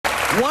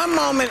One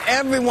moment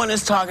everyone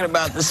is talking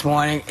about this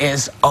morning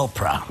is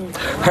Oprah.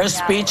 Her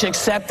speech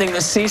accepting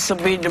the Cecil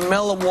B.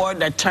 DeMille Award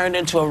that turned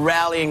into a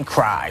rallying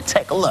cry.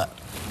 Take a look.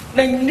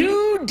 The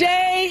new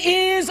day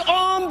is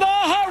on the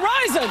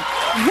horizon.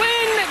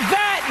 When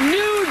that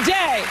new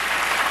day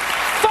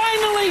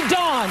finally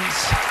dawns,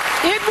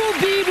 it will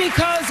be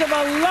because of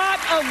a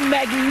lot of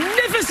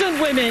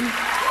magnificent women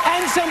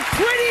and some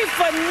pretty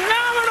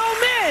phenomenal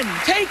men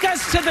take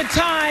us to the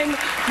time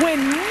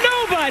when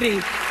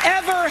nobody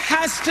ever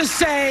has to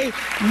say,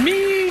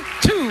 "Me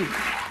too."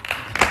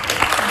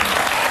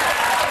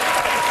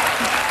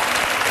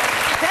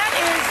 That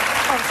is,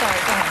 oh, sorry,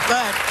 go ahead. Go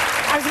ahead.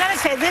 I was going to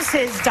say, this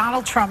is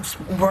Donald Trump's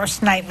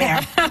worst nightmare.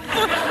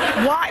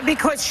 Why?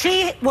 Because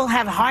she will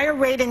have higher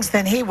ratings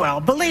than he will.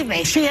 Believe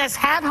me, she has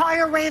had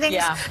higher ratings.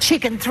 Yeah. She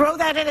can throw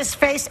that in his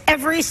face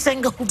every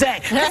single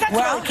day. That's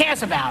what he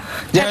cares about.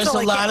 There's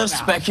a lot of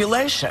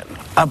speculation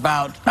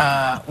about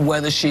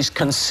whether she's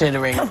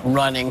considering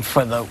running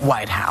for the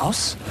White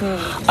House.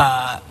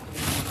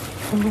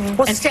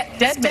 Well,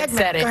 Stedman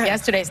said it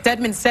yesterday.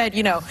 Stedman said,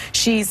 you know,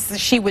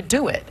 she would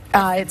do it.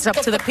 It's up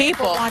to the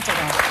people.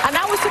 And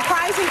that was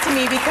surprising to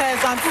me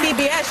because on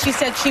CBS she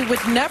said she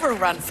would never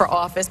run for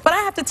office. But I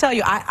have to tell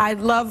you, I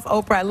love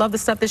Oprah. I love the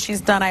stuff that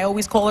she's done. I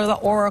always call her the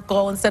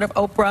Oracle instead of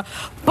Oprah.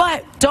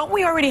 But don't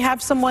we already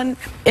have someone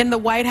in the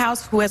White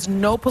House who has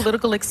no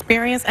political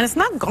experience? And it's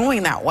not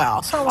going that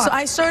well. So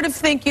I sort of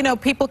think, you know,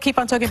 people keep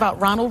on talking about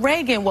Ronald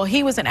Reagan. Well,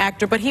 he was an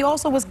actor, but he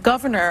also was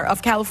governor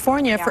of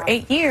California for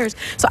 8 years.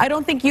 So I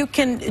don't think you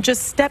can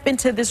just step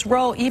into this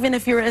role, even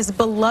if you're as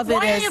beloved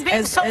Why as are you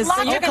being so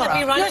logical?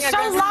 You're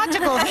so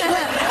logical.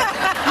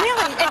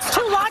 Really, it's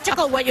too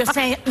logical what you're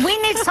saying. We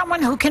need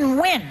someone who can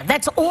win.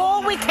 That's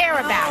all we care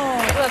about.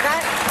 Look,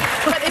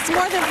 but it's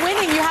more than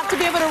winning. You have to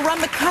be able to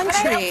run the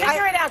country.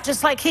 Figure it out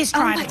just like he's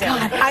trying to do.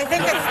 I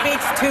think it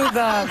speaks to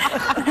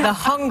the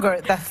hunger,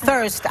 the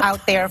thirst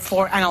out there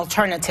for an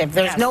alternative.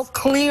 There's no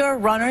clear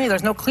runner.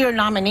 There's no clear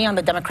nominee on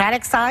the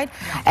Democratic side.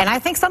 And I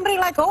think somebody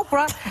like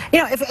Oprah, you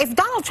know, if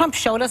Donald Trump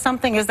showed us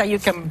something, is that you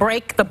can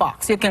break the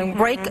box. You can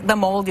break the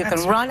mold. You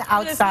can run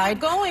outside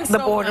the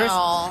borders.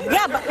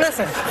 Yeah, but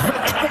listen.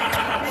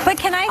 But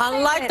can I say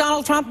unlike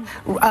Donald Trump,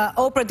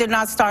 Oprah did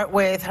not start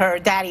with her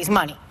daddy's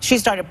money. She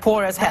started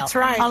poor as hell. That's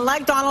right.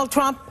 Unlike Donald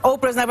Trump,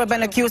 Oprah's never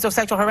been accused of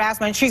sexual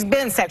harassment. She's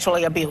been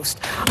sexually abused.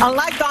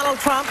 Unlike Donald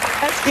Trump,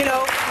 you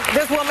know,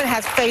 this woman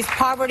has faced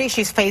poverty.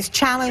 She's faced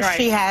challenge.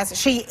 She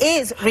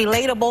is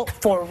relatable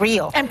for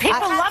real. And people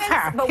love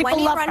her. But when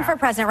you run for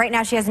president, right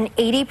now she has an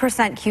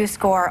 80% Q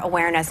score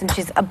awareness, and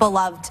she's a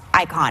beloved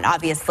icon,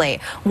 obviously.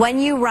 When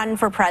you run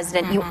for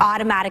president, you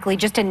automatically,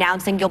 just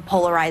announcing, you'll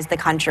polarize the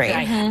country.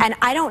 And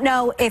I don't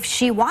know if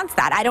she wants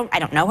that. I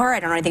don't know her. I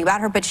don't know anything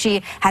about her, but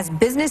she has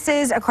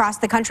businesses across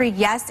the country.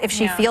 Yes, if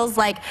she feels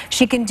like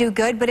she can do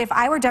good, but if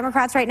I were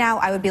Democrats right now,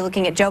 I would be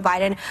looking at Joe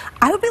Biden.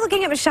 I would be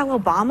looking at Michelle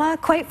Obama,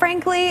 quite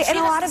frankly, in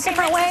a lot of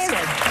different ways.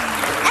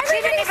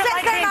 Everybody says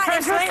they're not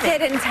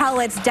interested until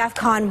it's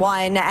DEFCON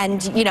 1,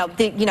 and you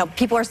know,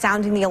 people are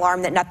sounding the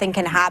alarm that nothing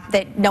can happen,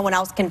 that no one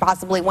else can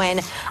possibly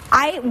win.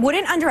 I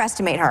wouldn't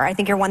underestimate her. I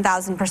think you're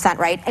 1,000%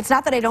 right. It's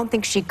not that I don't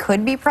think she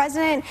could be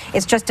president.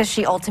 It's just does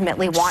she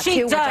ultimately want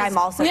to, which I'm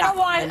also You know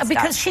why?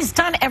 Because she's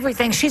done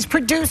everything. She's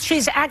produced,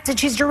 she's acted,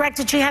 she's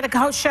directed, she had a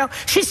host show.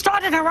 She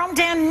started her own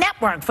damn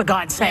network, for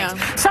God's sake.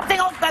 Something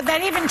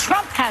that even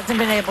Trump hasn't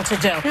been able to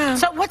do.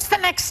 So what's the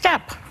next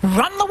step?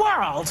 Run the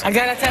world. I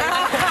gotta tell you.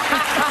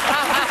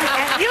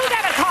 And you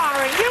get a car,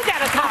 and you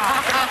get a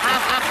car.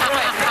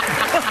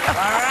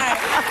 All right.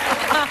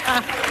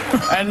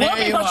 And there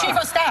you are. Chief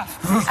of Staff.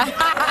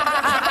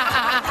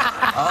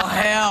 Oh,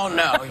 hell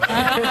no.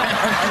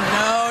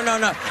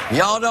 No.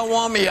 Y'all don't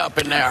want me up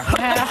in there.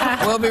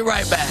 We'll be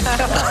right back.